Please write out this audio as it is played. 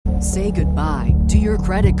Say goodbye to your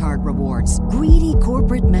credit card rewards. Greedy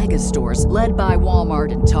corporate mega stores, led by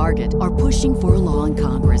Walmart and Target, are pushing for a law in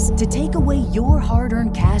Congress to take away your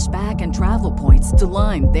hard-earned cash back and travel points to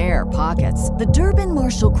line their pockets. The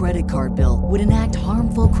Durbin-Marshall credit card bill would enact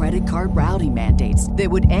harmful credit card routing mandates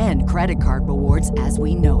that would end credit card rewards as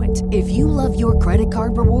we know it. If you love your credit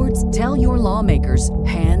card rewards, tell your lawmakers,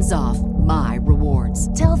 hands off my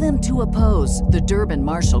rewards. Tell them to oppose the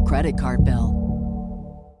Durbin-Marshall credit card bill.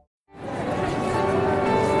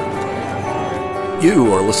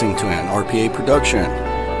 You are listening to an RPA production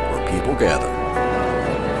where people gather.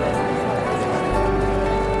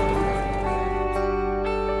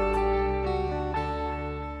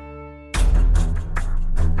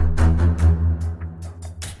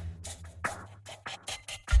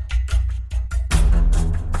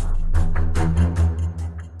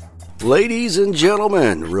 Ladies and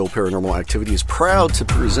gentlemen, Real Paranormal Activity is proud to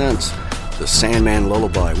present The Sandman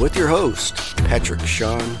Lullaby with your host, Patrick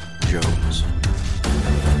Sean Jones.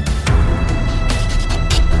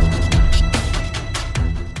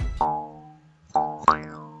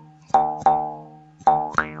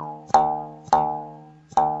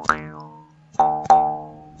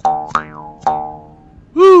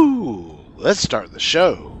 Woo! Let's start the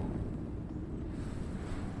show.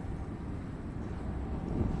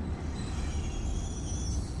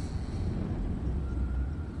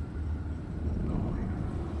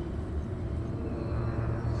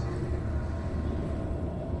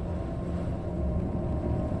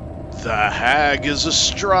 The hag is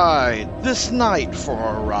astride this night for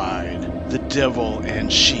a ride, the devil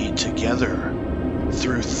and she together,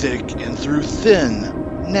 through thick and through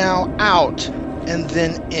thin, now out and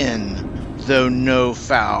then in, though no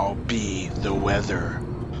foul be the weather.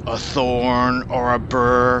 A thorn or a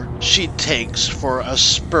burr she takes for a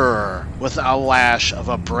spur, with a lash of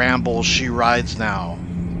a bramble she rides now,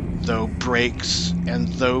 though brakes and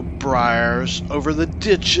though briars, over the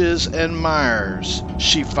ditches and mires,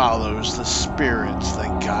 she follows the spirits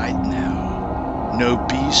that guide now. No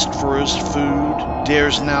beast for his food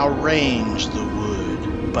dares now range the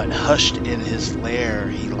wood, but hushed in his lair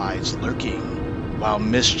he lies lurking, while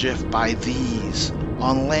mischief by these,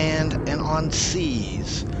 on land and on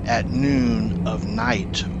seas, at noon of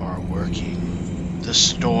night are working. The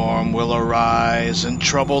storm will arise and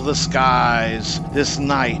trouble the skies this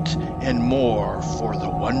night, and more for the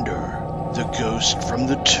wonder. The ghost from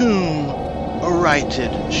the tomb,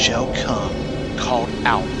 arighted, shall come, called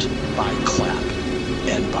out by clap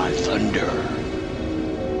and by thunder.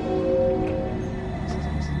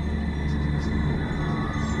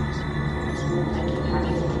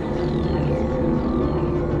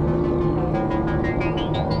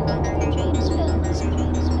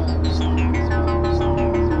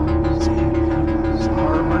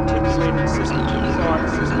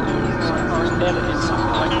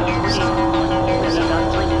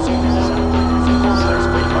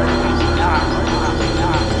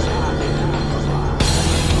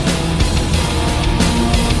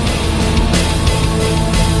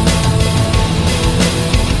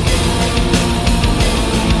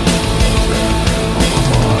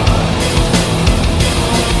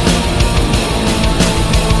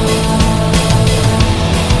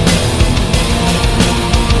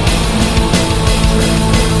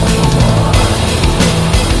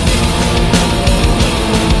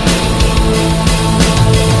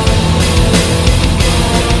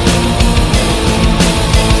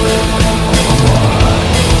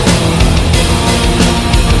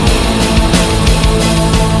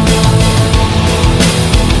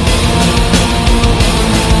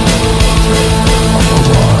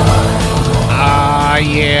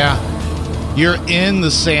 You're in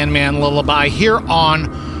the Sandman Lullaby here on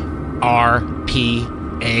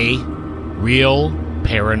RPA, Real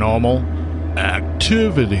Paranormal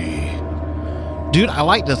Activity. Dude, I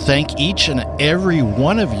like to thank each and every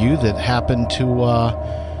one of you that happened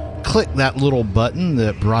to click that little button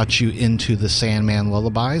that brought you into the Sandman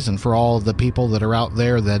Lullabies, and for all of the people that are out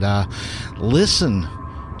there that listen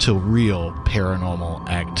to Real Paranormal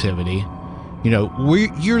Activity. You know,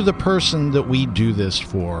 you're the person that we do this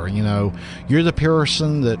for. You know, you're the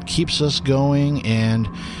person that keeps us going, and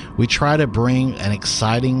we try to bring an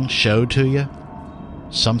exciting show to you.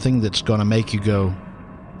 Something that's going to make you go,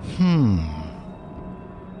 And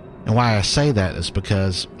why I say that is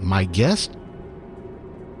because my guest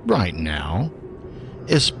right now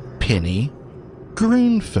is Penny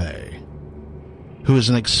Grunfey, who is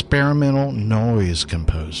an experimental noise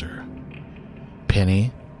composer.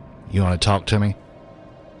 Penny, you want to talk to me?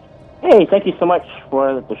 Hey, thank you so much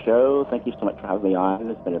for the show. Thank you so much for having me on.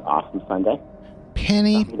 It's been an awesome Sunday.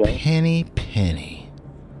 Penny.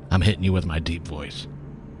 I'm hitting you with my deep voice.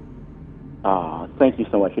 Oh, thank you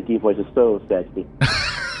so much. Your deep voice is so sexy.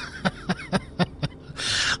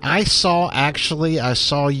 I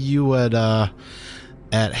saw you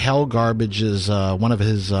at Hell Garbage's one of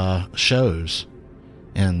his shows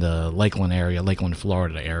in the Lakeland,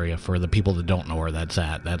 Florida area. For the people that don't know where that's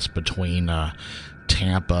at, that's between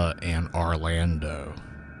Tampa and Orlando.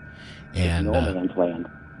 And no man's land.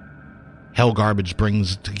 Hell Garbage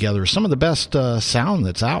brings together some of the best sound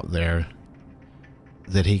that's out there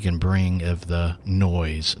that he can bring of the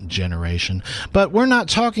noise generation. But we're not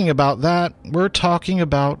talking about that. We're talking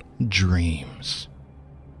about dreams.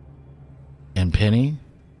 And Penny,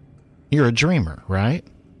 you're a dreamer, right?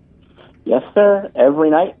 Yes, sir. Every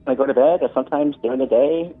night when I go to bed, or sometimes during the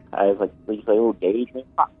day, I have like these little daydream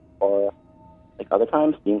thoughts, or like other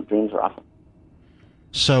times, dreams are awesome.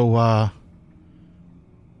 So,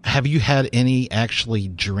 have you had any actually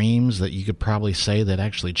dreams that you could probably say that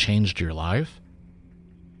actually changed your life?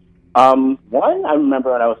 One I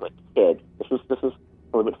remember when I was a kid. This is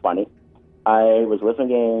a little bit funny. I was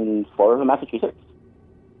living in Fall River, Massachusetts,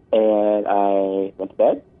 and I went to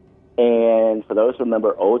bed. And for those who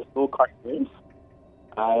remember old school cartoons,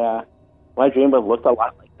 my dream looked a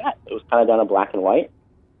lot like that. It was kind of done in black and white.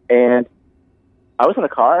 And I was in a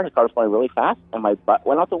car. The car was going really fast, and my butt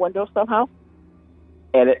went out the window somehow,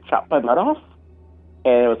 and it chopped my butt off.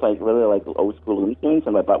 And it was like really like old school Looney Tunes,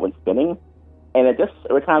 and my butt went spinning. And it just,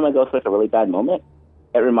 every time I go through a really bad moment,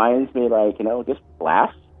 it reminds me, like, just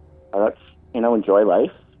laugh, or let's, enjoy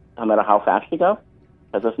life, no matter how fast you go.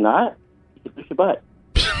 Because if not, you can push your butt.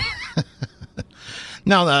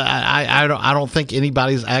 No, I don't think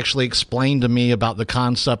anybody's actually explained to me about the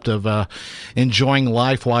concept of enjoying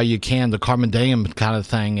life while you can, the Carpe Diem kind of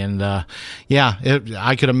thing. And I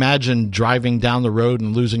could imagine driving down the road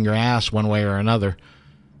and losing your ass one way or another.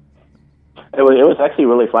 It was actually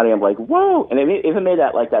really funny. I'm like, whoa! And it even made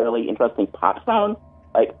that really interesting pop sound,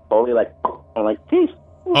 like slowly, like I'm like, geez.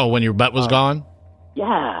 Oh, when your butt was gone?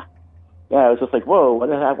 Yeah. I was just like, whoa! What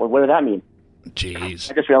did that mean?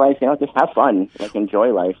 Jeez. I just realized, just have fun, like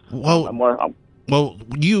enjoy life. Well,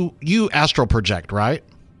 you astral project, right?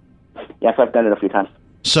 Yes, I've done it a few times.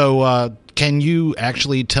 So, can you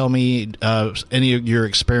actually tell me any of your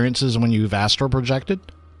experiences when you've astral projected?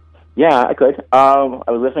 Yeah, I could. I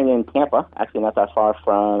was living in Tampa, actually not that far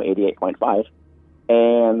from 88.5,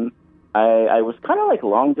 and I was kind of like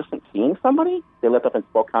long distance seeing somebody. They lived up in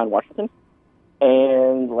Spokane, Washington,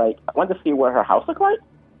 and like I wanted to see what her house looked like.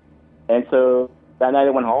 And so that night I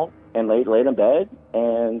went home and laid in bed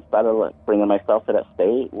and started bringing myself to that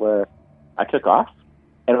state where I took off,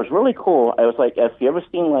 and it was really cool. I was like, have you ever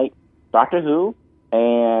seen like Doctor Who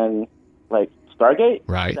and like Stargate?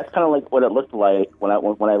 Right. That's kind of like what it looked like when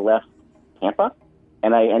I left Tampa,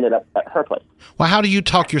 and I ended up at her place. Well, how do you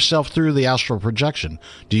talk yourself through the astral projection?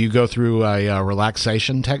 Do you go through a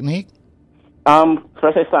relaxation technique?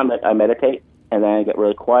 First I meditate, and then I get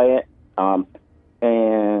really quiet,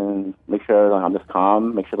 and make sure I'm just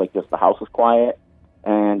calm, make sure like just the house is quiet,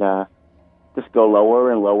 and just go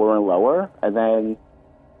lower and lower and lower, and then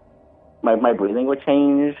my breathing would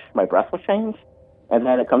change, my breath would change. And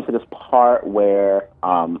then it comes to this part where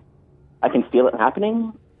I can feel it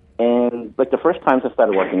happening. And like the first times I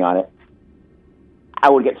started working on it, I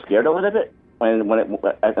would get scared a little bit and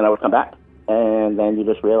I would come back. And then you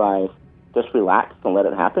just realize, just relax and let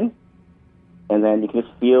it happen. And then you can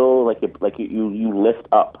just feel like you lift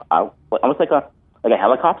up out, almost like a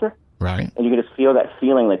helicopter. Right. And you can just feel that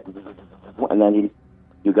feeling, like, and then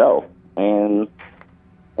you go. And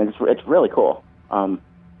it's really cool.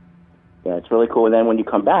 Yeah, it's really cool. And then when you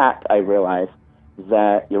come back, I realized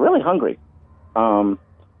that you're really hungry.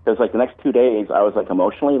 Because like the next 2 days, I was like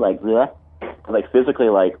emotionally like, bleh, like physically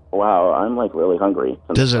like, wow, I'm like really hungry.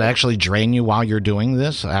 Does it actually drain you while you're doing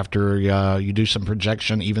this after you do some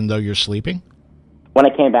projection, even though you're sleeping? When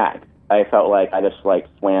I came back, I felt like I just like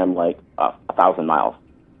swam like 1,000 miles,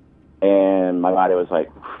 and my body was like,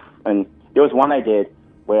 and there was one I did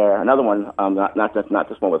where another one, not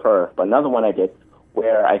this one with her, but another one I did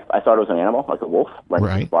where I thought it was an animal, like a wolf, right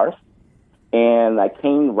in the forest. And I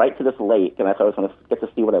came right to this lake, and I thought I was going to get to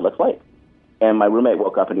see what it looked like. And my roommate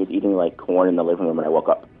woke up, and he was eating like corn in the living room when I woke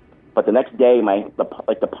up. But the next day,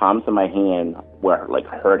 the palms of my hand were like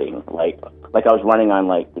hurting, like I was running on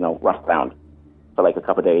like rough ground for like a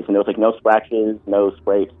couple of days, and there was like no scratches, no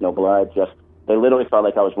scrapes, no blood. Just they literally felt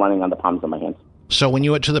like I was running on the palms of my hands. So when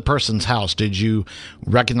you went to the person's house, did you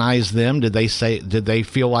recognize them? Did they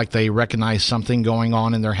feel like they recognized something going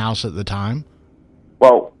on in their house at the time?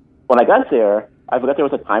 Well, when I got there, I forgot there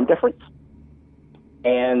was a time difference.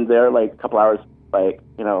 And they're like a couple hours, like,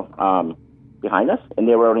 behind us, and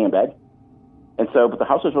they were already in bed. And so, but the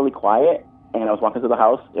house was really quiet, and I was walking through the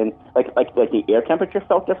house, and like the air temperature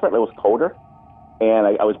felt different. It was colder, and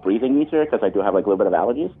I was breathing easier because I do have like a little bit of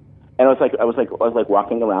allergies. And I was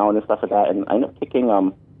walking around and stuff like that, and I ended up kicking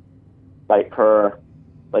like her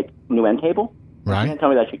like new end table. Right. She didn't tell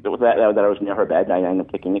me that I was near her bed. I ended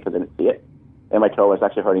up kicking it because I didn't see it, and my toe was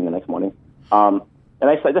actually hurting the next morning. And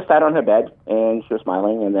I just sat on her bed, and she was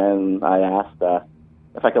smiling, and then I asked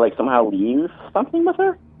if I could like somehow leave something with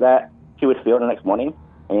her that she would feel the next morning.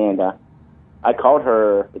 And I called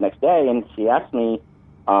her the next day, and she asked me,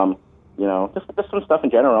 just some stuff in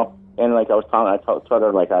general. And like I told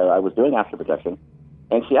her like I was doing astral projection,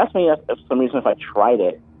 and she asked me if for some reason if I tried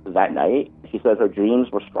it that night. She said her dreams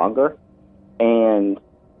were stronger, and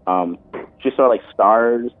she saw like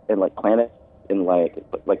stars and like planets and like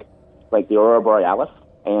the aurora borealis.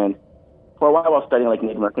 And for a while I was studying like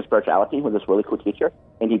Native American spirituality with this really cool teacher,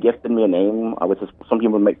 and he gifted me a name, which is some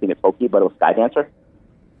people might think it's hokey, but it was Sky Dancer.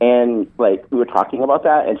 And like we were talking about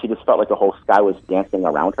that, and she just felt like the whole sky was dancing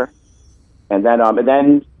around her. And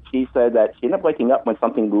then she said that she ended up waking up when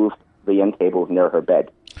something moved the end table near her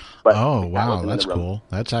bed. But oh, wow, that's cool.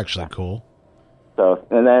 That's actually cool. So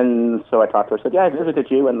I talked to her, said, yeah, I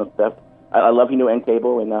visited you, and I love your new end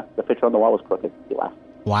table, and the picture on the wall was crooked. She laughed.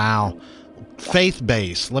 Wow.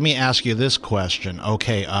 Faith-based. Let me ask you this question.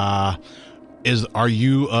 Okay, are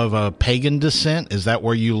you of a pagan descent? Is that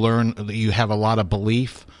where you learn that you have a lot of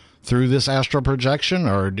belief through this astral projection,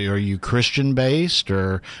 or are you Christian-based,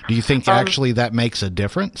 or do you think actually that makes a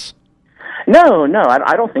difference? No,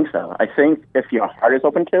 I don't think so. I think if your heart is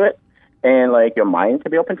open to it, and like your mind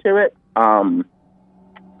can be open to it,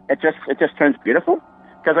 it just turns beautiful.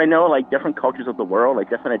 Because I know like different cultures of the world,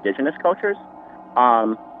 like different indigenous cultures,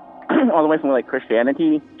 all the way from like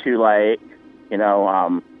Christianity to like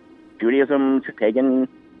Judaism to pagan,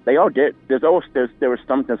 they all did. There's always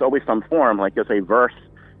some form. Like there's a verse.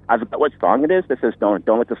 I forgot what song it is. That says, "Don't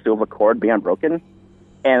let the silver cord be unbroken."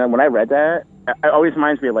 And when I read that, it always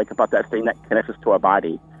reminds me like about that thing that connects us to our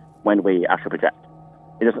body when we astral project.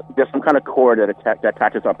 There's some kind of cord that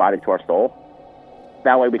attaches our body to our soul.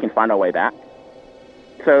 That way we can find our way back.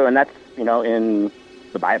 So, and that's in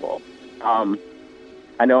the Bible.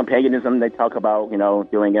 I know in paganism they talk about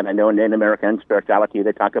doing it. I know in Native American spirituality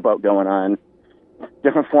they talk about going on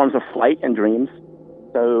different forms of flight and dreams.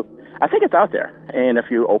 So I think it's out there, and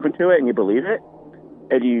if you're open to it and you believe it,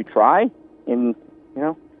 and you try, and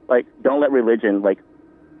don't let religion like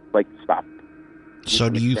stop. So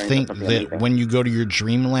do you think that when you go to your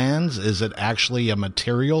dreamlands, is it actually a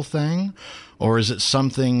material thing, or is it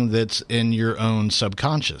something that's in your own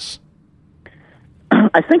subconscious?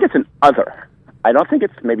 I think it's an other. I don't think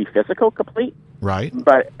it's maybe physical complete. Right.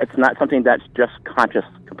 But it's not something that's just conscious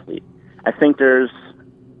complete. I think there's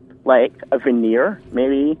like a veneer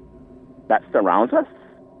maybe that surrounds us,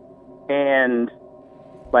 and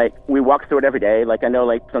like we walk through it every day. Like I know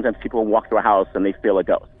like sometimes people walk through a house and they feel a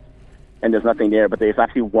ghost, and there's nothing there, but they've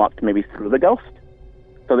actually walked maybe through the ghost.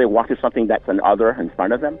 So they walk through something that's an other in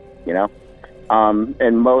front of them,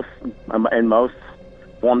 In most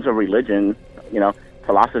forms of religion,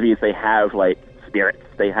 philosophies, they have like spirits,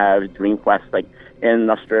 they have dream quests. Like in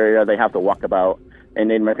Australia, they have the walkabout. In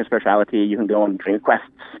Native American spirituality, you can go on dream quests,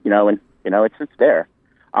 and it's there.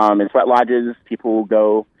 In sweat lodges, people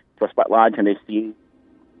go to a sweat lodge and they see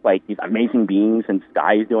like these amazing beings and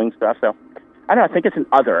skies doing stuff. So I don't know. I think it's an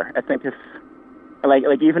other. I think it's like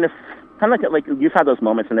even if kind of like you've had those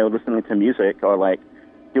moments and they were listening to music or like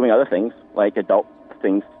doing other things like adult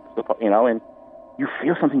things, and you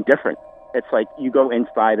feel something different. It's like you go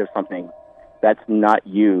inside of something that's not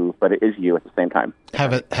you, but it is you at the same time.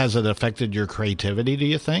 Has it affected your creativity, do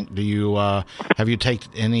you think? Do you have you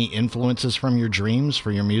taken any influences from your dreams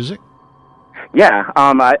for your music? Yeah.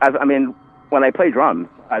 I mean, when I play drums,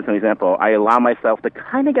 as an example, I allow myself to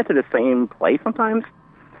kind of get to the same place sometimes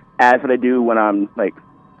as what I do when I'm like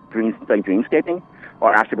dreamscaping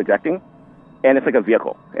or astral projecting. And it's like a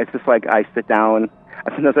vehicle. It's just like I sit down.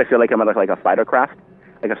 Sometimes I feel like I'm at like a fighter craft,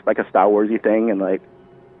 like a Star Wars-y thing, and like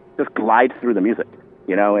just glide through the music,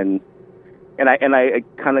 and I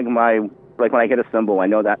kind of like when I hit a cymbal, I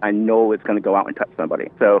know it's going to go out and touch somebody.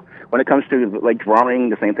 So when it comes to like drawing,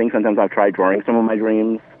 the same thing. Sometimes I've tried drawing some of my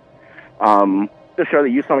dreams. The show that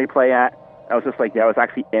you saw me play at, I was just like, I was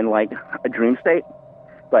actually in like a dream state,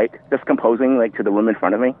 like just composing like to the room in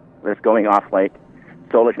front of me, just going off like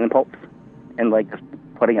solar impulse and like just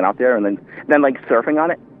putting it out there, and then like surfing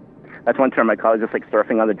on it. That's one term I call it, just like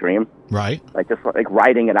surfing on the dream. Right. Like just like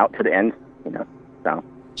riding it out to the end,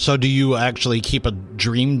 So do you actually keep a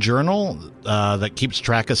dream journal that keeps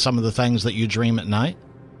track of some of the things that you dream at night?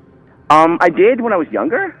 I did when I was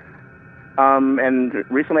younger. And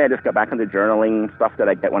recently I just got back into journaling stuff that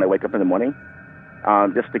I get when I wake up in the morning.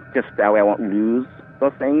 Just that way I won't lose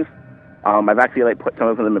those things. I've actually like put some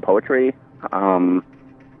of them in poetry. Some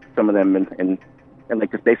of them in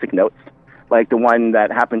like just basic notes. Like the one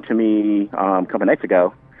that happened to me a couple nights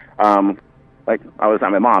ago. Like I was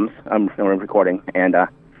at my mom's recording, and I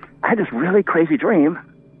had this really crazy dream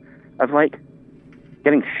of like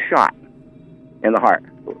getting shot in the heart.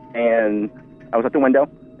 And I was at the window,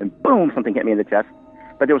 and boom, something hit me in the chest.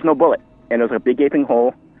 But there was no bullet, and there was a big gaping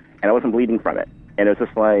hole, and I wasn't bleeding from it. And it was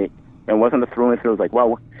just like, it wasn't a through and through. It was like,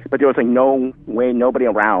 well, but there was like no way, nobody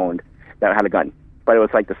around that had a gun. But it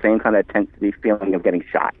was like the same kind of intensity feeling of getting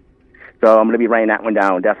shot. So I'm going to be writing that one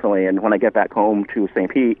down, definitely. And when I get back home to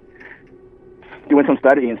St. Pete, doing some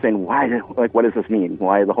study and saying, what does this mean?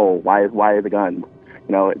 Why the hole? Why the gun?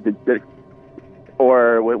 You know,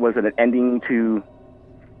 or was it an ending to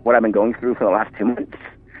what I've been going through for the last 2 months?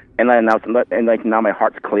 And then now my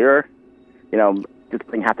heart's clear. You know, this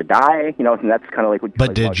thing have to die. You know, and that's kind of like.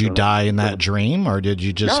 But did you die in that dream, or did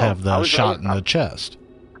you just have the shot in the chest?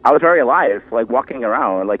 I was very alive, like walking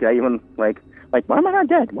around. Like I even like why am I not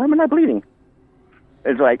dead? Why am I not bleeding?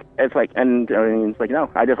 And I mean, it's like, no,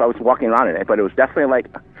 I was walking around in it, but it was definitely like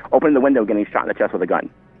opening the window, getting shot in the chest with a gun.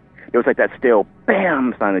 It was like that still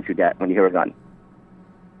bam sound that you get when you hear a gun.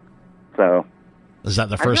 So. Is that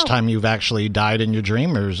the first time you've actually died in your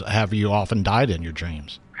dream, or have you often died in your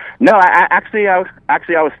dreams? No, I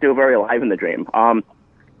was still very alive in the dream.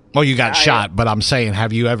 Well, you got shot, but I'm saying,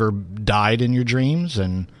 have you ever died in your dreams?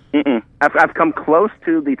 And I've come close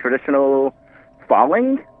to the traditional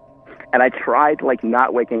falling, and I tried like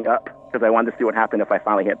not waking up because I wanted to see what happened if I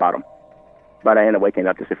finally hit bottom. But I ended up waking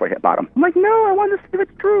up just before I hit bottom. I'm like, no, I want to see if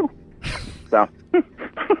it's true. So.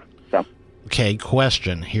 Okay,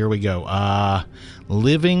 question. Here we go.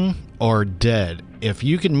 Living or dead? If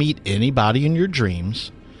you could meet anybody in your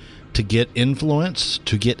dreams to get influence,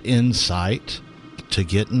 to get insight, to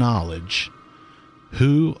get knowledge,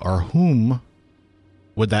 who or whom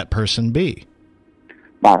would that person be?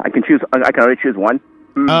 Wow, I can only choose one.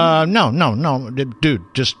 No, dude.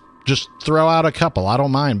 Just throw out a couple. I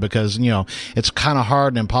don't mind, because it's kind of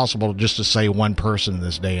hard and impossible just to say one person in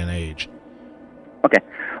this day and age. Okay,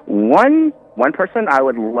 one person I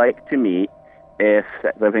would like to meet, if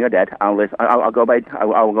living or dead. I'll go by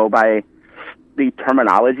the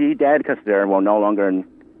terminology dead, because they're no longer in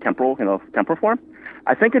temporal form.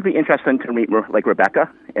 I think it'd be interesting to meet like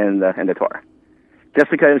Rebecca in the Torah,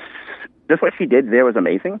 just because just what she did there was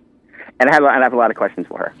amazing, and I have a lot of questions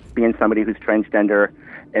for her, being somebody who's transgender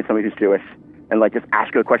and somebody who's Jewish, and like just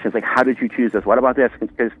ask her questions like, how did you choose this? What about this?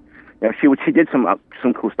 Because she did some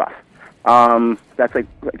cool stuff. That's like,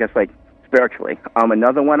 I guess, like spiritually.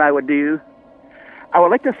 Another one I would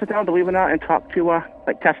like to sit down, believe it or not, and talk to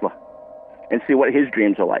like Tesla, and see what his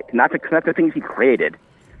dreams are like. Not the things he created,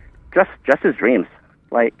 just his dreams.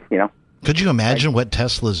 Like, Could you imagine what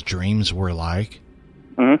Tesla's dreams were like?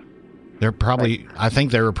 Mm-hmm. They're probably, I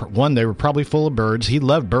think they were probably full of birds. He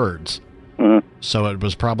loved birds. Mm-hmm. So it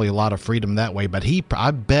was probably a lot of freedom that way. But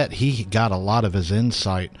I bet he got a lot of his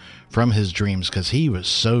insight from his dreams, because he was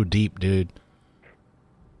so deep, dude.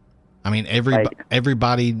 I mean,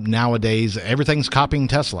 everybody nowadays, everything's copying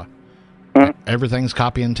Tesla. Mm-hmm. Everything's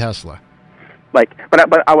copying Tesla. Like,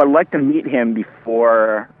 but I would like to meet him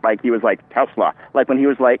before, like, he was like Tesla. Like when he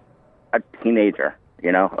was like a teenager,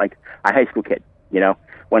 like a high school kid,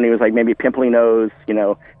 when he was like maybe pimply nose,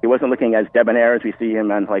 he wasn't looking as debonair as we see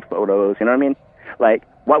him on like photos. You know what I mean? Like,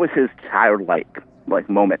 what was his childlike like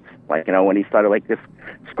moments? Like, when he started like just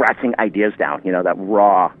scratching ideas down, that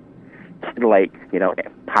raw, like,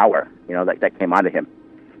 power, that came out of him,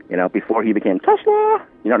 before he became Tesla.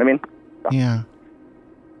 You know what I mean? So. Yeah.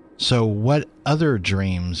 So what other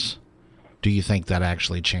dreams do you think that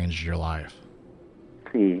actually changed your life?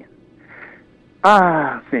 There's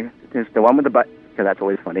the one with the butt, because that's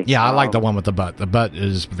always funny. Yeah, I like the one with the butt. The butt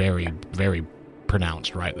is very, very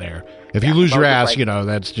pronounced right there. If you lose your ass,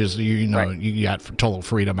 that's just, right. You got total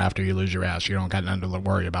freedom after you lose your ass. You don't got nothing to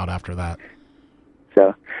worry about after that.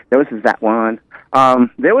 So there was that one.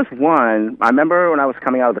 There was one, I remember when I was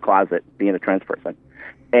coming out of the closet, being a trans person.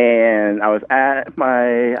 And I was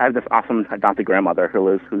I have this awesome adopted grandmother who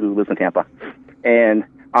lives in Tampa. And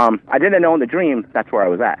I didn't know in the dream that's where I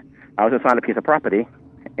was at. I was just on a piece of property,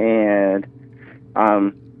 and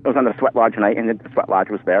it was on the sweat lodge night, and the sweat lodge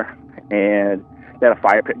was there. And they had a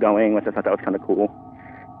fire pit going, which I thought that was kind of cool.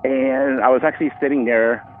 And I was actually sitting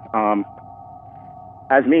there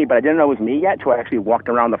as me, but I didn't know it was me yet until I actually walked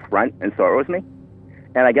around the front and saw it was me.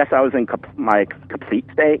 And I guess I was in my complete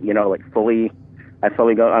state, like fully I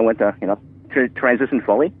went to, transition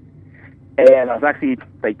fully. And I was actually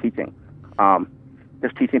like teaching,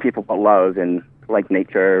 just teaching people about love and like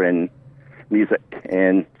nature and music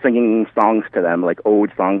and singing songs to them, like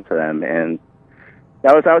old songs to them. And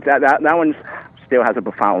that one still has a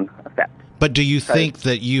profound effect. But do you think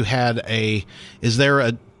that you had is there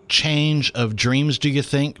a change of dreams, do you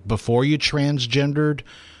think, before you transgendered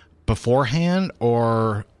beforehand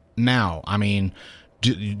or now? I mean,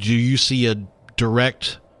 do you see a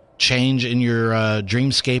direct change in your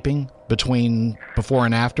dreamscaping between before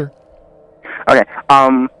and after? Okay.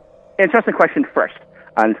 Interesting question first.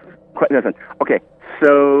 Listen. Okay.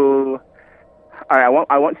 So, I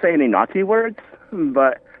won't say any naughty words,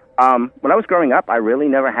 but when I was growing up, I really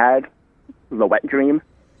never had the wet dream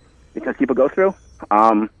because people go through.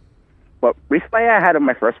 But recently, I had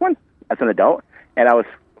my first one as an adult, and I was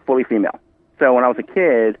fully female. So when I was a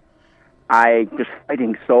kid, I just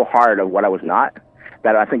fighting so hard of what I was not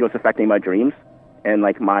that I think it was affecting my dreams and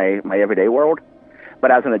like my everyday world.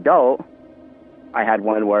 But as an adult, I had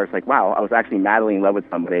one where it's like, wow, I was actually madly in love with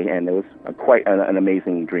somebody, and it was quite an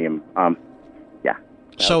amazing dream. Yeah.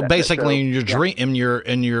 So basically, in your dream, in your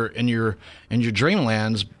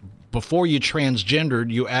dreamlands, before you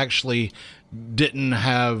transgendered, you actually didn't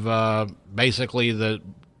have basically the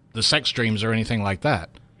sex dreams or anything like that.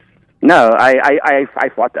 No, I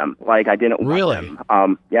fought them. Like I didn't want really.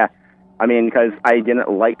 Them. Yeah. I mean, because I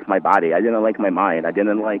didn't like my body, I didn't like my mind, I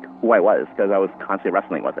didn't like who I was because I was constantly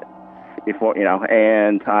wrestling with it before,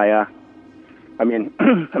 And I mean,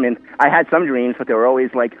 I had some dreams, but they were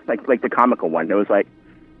always like the comical one. It was like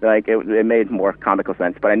it made more comical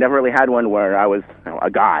sense. But I never really had one where I was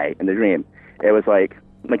a guy in the dream. It was like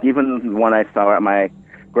even one I saw at my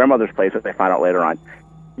grandmother's place, that I found out later on.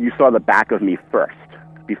 You saw the back of me first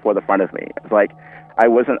before the front of me. It's like I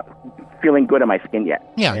wasn't feeling good in my skin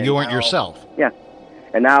yet. Yeah, and you weren't now, yourself. Yeah,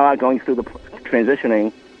 and now going through the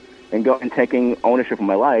transitioning and taking ownership of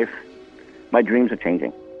my life, my dreams are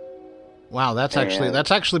changing. Wow, that's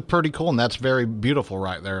actually pretty cool, and that's very beautiful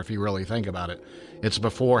right there if you really think about it. It's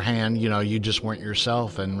beforehand, you just weren't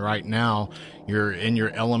yourself, and right now you're in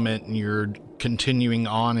your element and you're continuing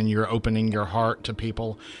on and you're opening your heart to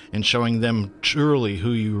people and showing them truly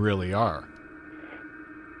who you really are.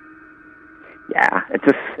 Yeah, it's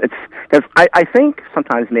because I think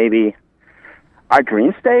sometimes maybe our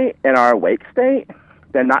dream state and our awake state,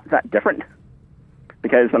 they're not that different.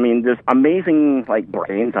 Because, I mean, there's amazing,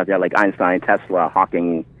 brains out there, like Einstein, Tesla,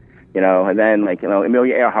 Hawking, and then,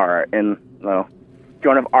 Amelia Earhart and,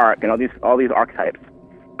 Joan of Arc and all these archetypes.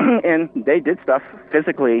 And they did stuff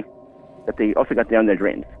physically that they also got there in their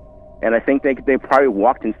dreams. And I think they probably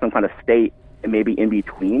walked in some kind of state and maybe in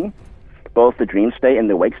between both the dream state and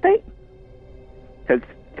the awake state.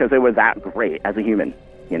 Because they were that great as a human,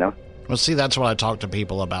 Well, see, that's what I talk to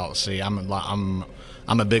people about. See, I'm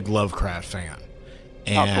a big Lovecraft fan.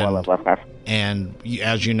 And, I love Lovecraft. And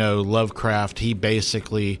as you know, Lovecraft, he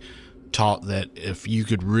basically taught that if you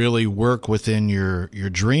could really work within your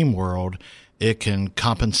dream world, it can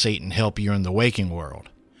compensate and help you in the waking world.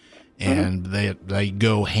 And they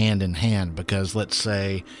go hand in hand, because let's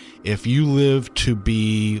say if you live to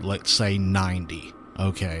be, let's say 90,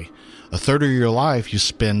 okay, a third of your life you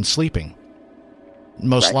spend sleeping.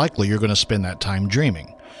 Most likely you're going to spend that time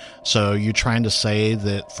dreaming. So you're trying to say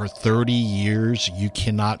that for 30 years you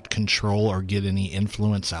cannot control or get any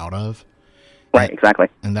influence out of? Right, exactly.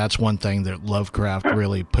 And that's one thing that Lovecraft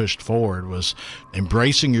really pushed forward, was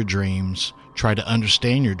embracing your dreams, try to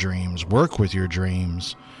understand your dreams, work with your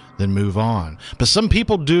dreams, then move on. But some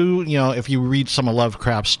people do, if you read some of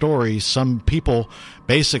Lovecraft's stories, some people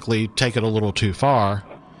basically take it a little too far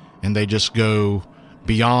and they just go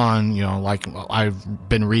beyond, like I've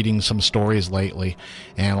been reading some stories lately,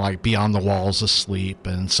 and like Beyond the Walls of Sleep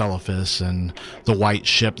and Cephas and The White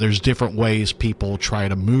Ship. There's different ways people try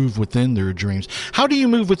to move within their dreams. How do you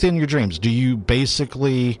move within your dreams? Do you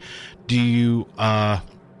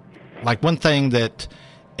like one thing that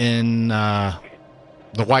in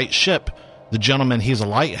The White Ship, the gentleman, he's a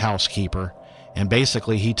lighthouse keeper, and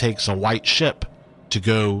basically he takes a white ship to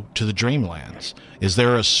go to the Dreamlands. Is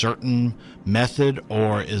there a certain method,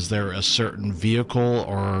 or is there a certain vehicle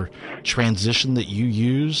or transition that you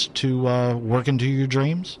use to work into your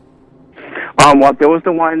dreams? Well, there was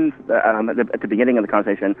the one at the beginning of the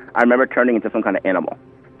conversation. I remember turning into some kind of animal.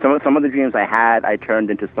 Some of the dreams I had, I turned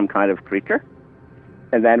into some kind of creature,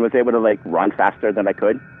 and then was able to run faster than I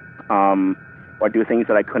could, or do things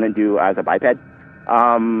that I couldn't do as a biped.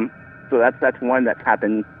 So that's one that's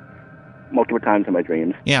happened multiple times in my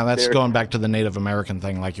dreams. Yeah, that's going back to the Native American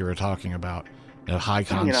thing, like you were talking about. A high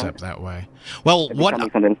concept that way. Well,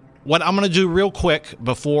 what I'm going to do real quick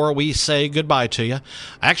before we say goodbye to you,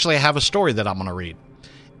 I actually have a story that I'm going to read.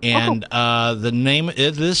 And the name of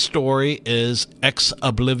this story is Ex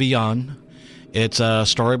Oblivion. It's a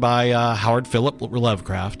story by Howard Philip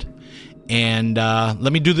Lovecraft. And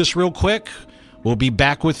let me do this real quick. We'll be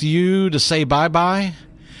back with you to say bye-bye.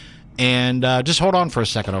 And just hold on for a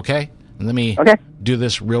second, okay? And let me do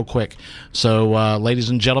this real quick. So, ladies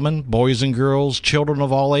and gentlemen, boys and girls, children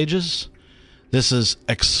of all ages, this is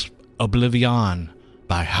Ex Oblivion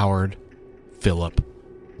by Howard Philip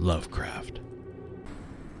Lovecraft.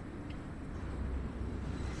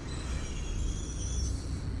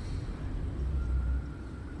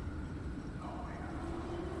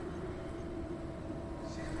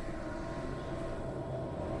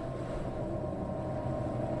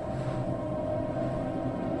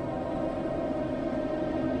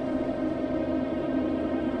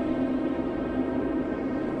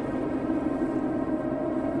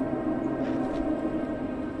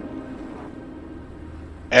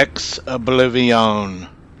 Ex Oblivion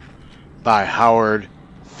by Howard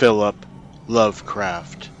Philip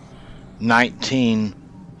Lovecraft,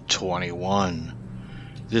 1921.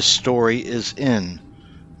 This story is in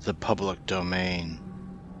the public domain.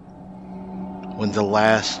 When the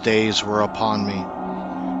last days were upon me,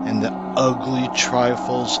 and the ugly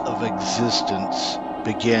trifles of existence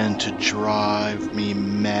began to drive me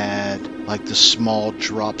mad like the small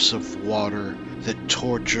drops of water that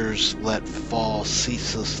torturers let fall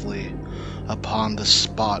ceaselessly upon the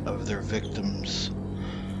spot of their victims.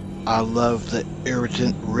 I love the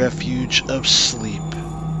irritant refuge of sleep.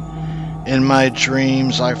 In my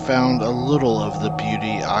dreams I found a little of the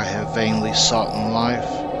beauty I have vainly sought in life,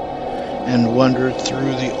 and wandered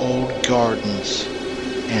through the old gardens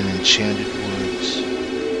and enchanted woods.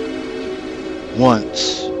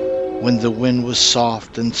 Once, when the wind was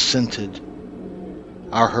soft and scented,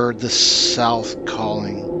 I heard the south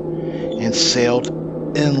calling, and sailed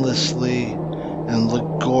endlessly and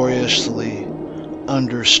laboriously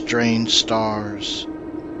under strange stars.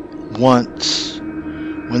 Once,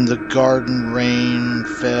 when the garden rain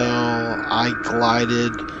fell, I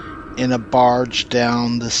glided in a barge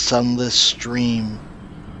down the sunless stream,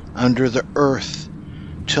 under the earth,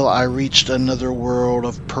 till I reached another world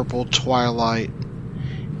of purple twilight,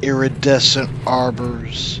 iridescent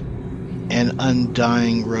arbors, and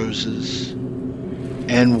undying roses.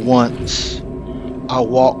 And once I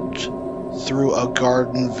walked through a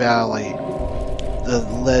garden valley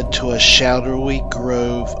that led to a shadowy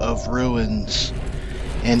grove of ruins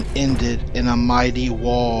and ended in a mighty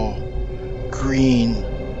wall, green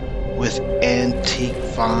with antique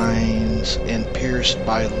vines and pierced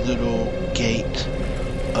by a little gate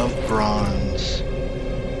of bronze.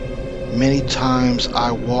 Many times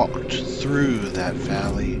I walked through that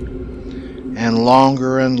valley, and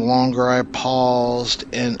longer I paused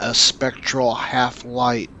in a spectral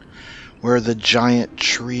half-light where the giant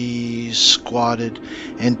trees squatted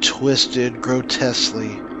and twisted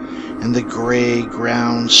grotesquely, and the gray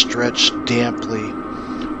ground stretched damply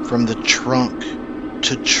from the trunk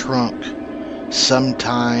to trunk,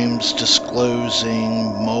 sometimes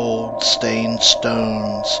disclosing mold-stained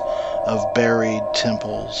stones of buried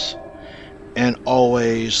temples. And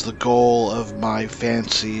always the goal of my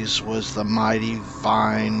fancies was the mighty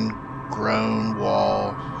vine-grown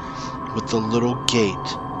wall with the little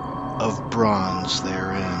gate of bronze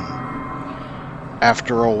therein.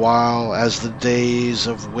 After a while, as the days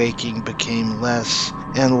of waking became less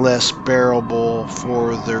and less bearable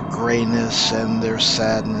for their grayness and their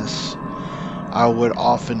sadness, I would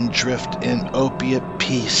often drift in opiate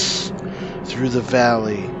peace through the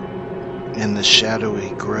valley and the shadowy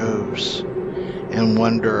groves, and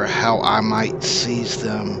wonder how I might seize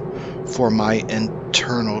them for my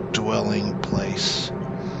eternal dwelling place,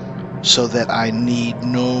 so that I need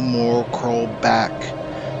no more crawl back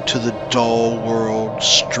to the dull world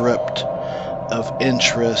stripped of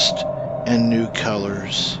interest and new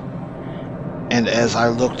colors. And as I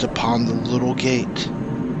looked upon the little gate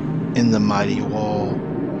in the mighty wall,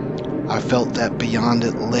 I felt that beyond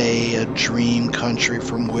it lay a dream country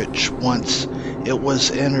from which, once it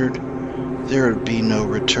was entered, there would be no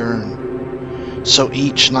return. So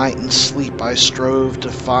each night in sleep I strove to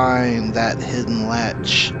find that hidden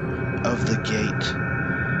latch of the gate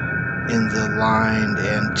in the lined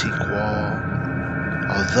antique wall,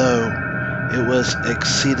 although it was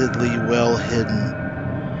exceedingly well hidden,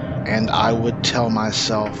 and I would tell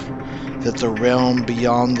myself that the realm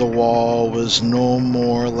beyond the wall was no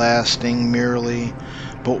more lasting merely,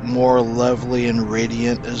 but more lovely and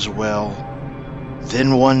radiant as well.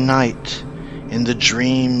 Then one night, in the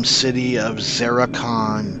dream city of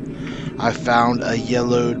Zarakhan, I found a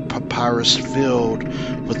yellowed papyrus filled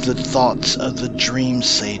with the thoughts of the dream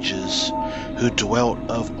sages who dwelt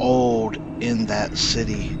of old in that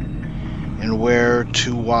city, and were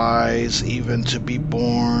too wise even to be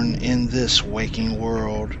born in this waking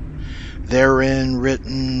world. Therein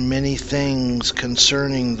written many things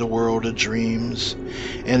concerning the world of dreams,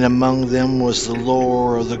 and among them was the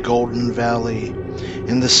lore of the Golden Valley,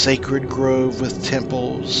 and the sacred grove with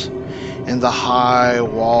temples, and the high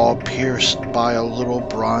wall pierced by a little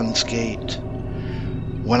bronze gate.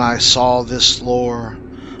 When I saw this lore,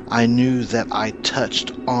 I knew that I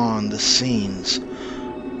touched on the scenes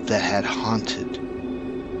that had haunted,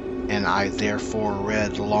 and I therefore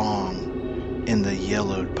read long in the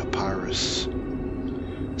yellowed papyrus.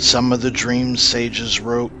 Some of the dream sages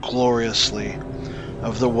wrote gloriously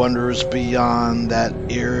of the wonders beyond that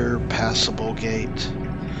irrepassable gate,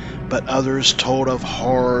 but others told of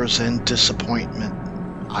horrors and disappointment.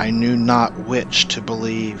 I knew not which to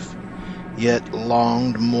believe, yet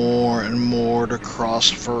longed more and more to cross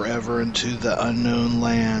forever into the unknown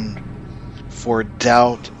land, for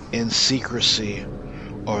doubt and secrecy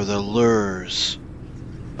are the lures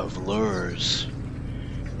of lures,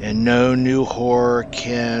 and no new horror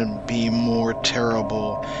can be more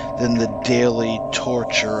terrible than the daily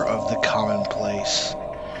torture of the commonplace.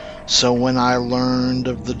 So when I learned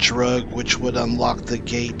of the drug which would unlock the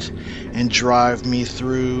gate and drive me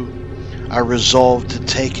through, I resolved to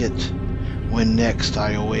take it when next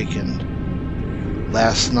I awakened.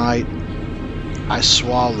 Last night I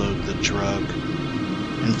swallowed the drug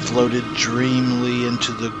and floated dreamily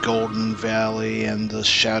into the Golden Valley and the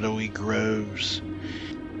shadowy groves.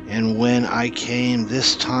 And when I came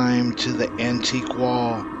this time to the antique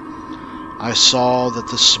wall, I saw that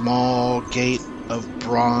the small gate of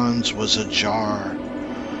bronze was ajar,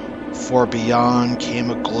 for beyond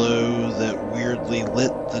came a glow that weirdly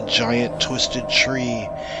lit the giant twisted tree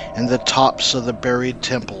and the tops of the buried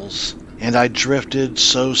temples. And I drifted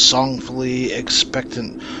so songfully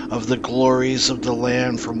expectant of the glories of the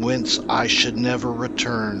land from whence I should never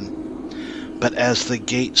return. But as the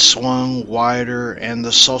gate swung wider and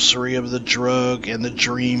the sorcery of the drug and the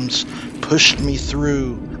dreams pushed me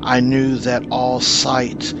through, I knew that all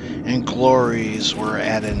sight and glories were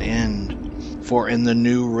at an end. For in the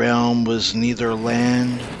new realm was neither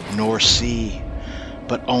land nor sea,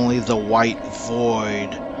 but only the white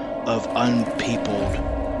void of unpeopled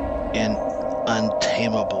in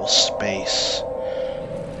untamable space.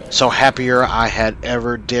 So happier I had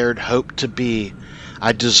ever dared hope to be,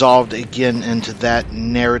 I dissolved again into that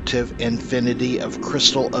narrative infinity of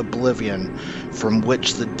crystal oblivion from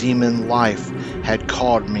which the demon life had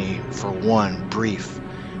called me for one brief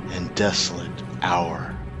and desolate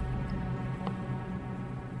hour.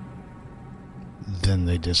 Then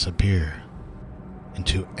they disappear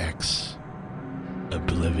into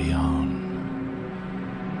oblivion.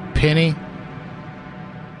 Penny?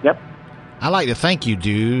 Yep. I'd like to thank you,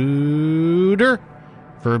 Duder,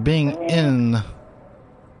 for being in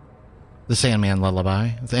the Sandman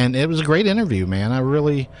Lullaby. And it was a great interview, man.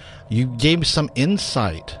 You gave me some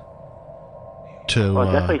insight to...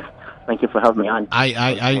 Well, definitely. Thank you for having me on.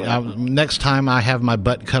 I next time I have my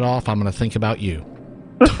butt cut off, I'm going to think about you.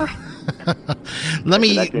 Let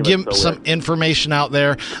me give some information out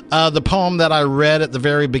there. The poem that I read at the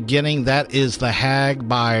very beginning, that is The Hag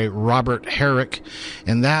by Robert Herrick,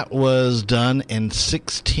 and that was done in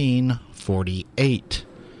 1648.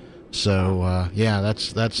 So, yeah,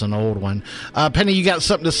 that's an old one. Penny, you got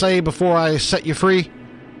something to say before I set you free?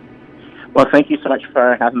 Well, thank you so much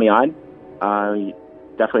for having me on.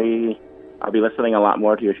 Definitely, I'll be listening a lot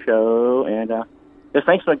more to your show, and just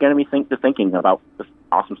thanks for getting me thinking about this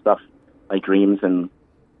awesome stuff like dreams and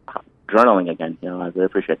journaling again. I really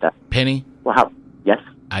appreciate that. Penny? Well, yes?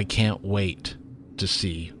 I can't wait to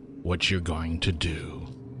see what you're going to do.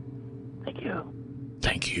 Thank you.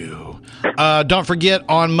 Thank you. Don't forget,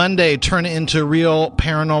 on Monday, turn it into Real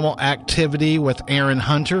Paranormal Activity with Aaron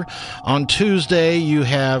Hunter. On Tuesday, you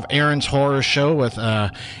have Aaron's Horror Show with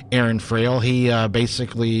Aaron Frail. He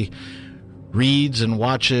basically reads and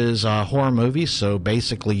watches horror movies, so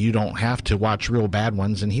basically you don't have to watch real bad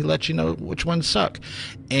ones, and he lets you know which ones suck.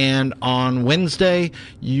 And on Wednesday,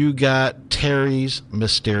 you got Terry's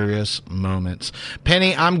Mysterious Moments.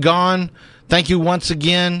 Penny, I'm gone. Thank you once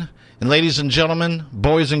again. And ladies and gentlemen,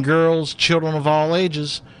 boys and girls, children of all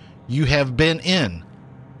ages, you have been in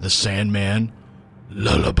the Sandman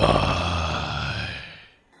Lullaby.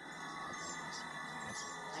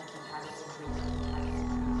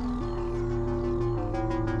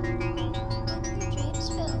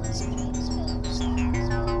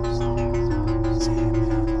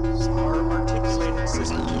 Our articulating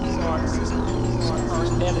system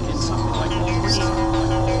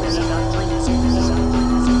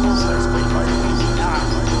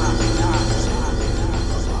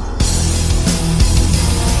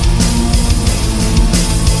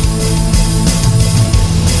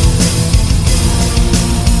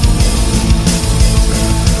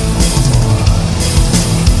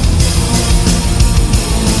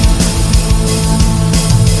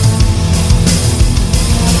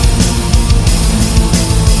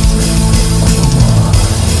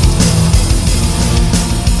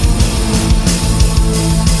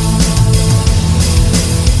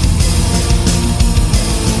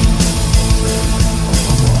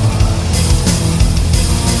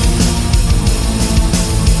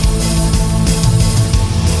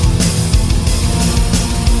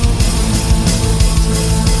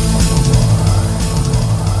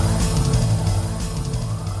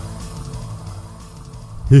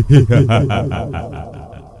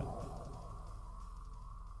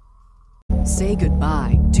Say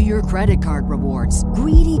goodbye to your credit card rewards.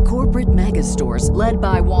 Greedy corporate mega stores, led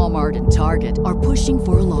by Walmart and Target, are pushing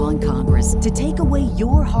for a law in Congress to take away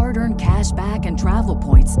your hard-earned cash back and travel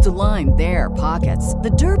points to line their pockets. The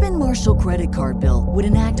Durbin-Marshall credit card bill would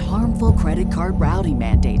enact harmful credit card routing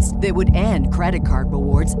mandates that would end credit card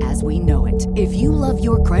rewards as we know it. If you love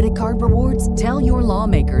your credit card rewards, tell your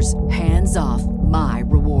lawmakers, hands off my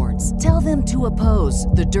rewards. Tell them to oppose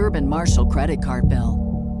the Durbin-Marshall credit card bill.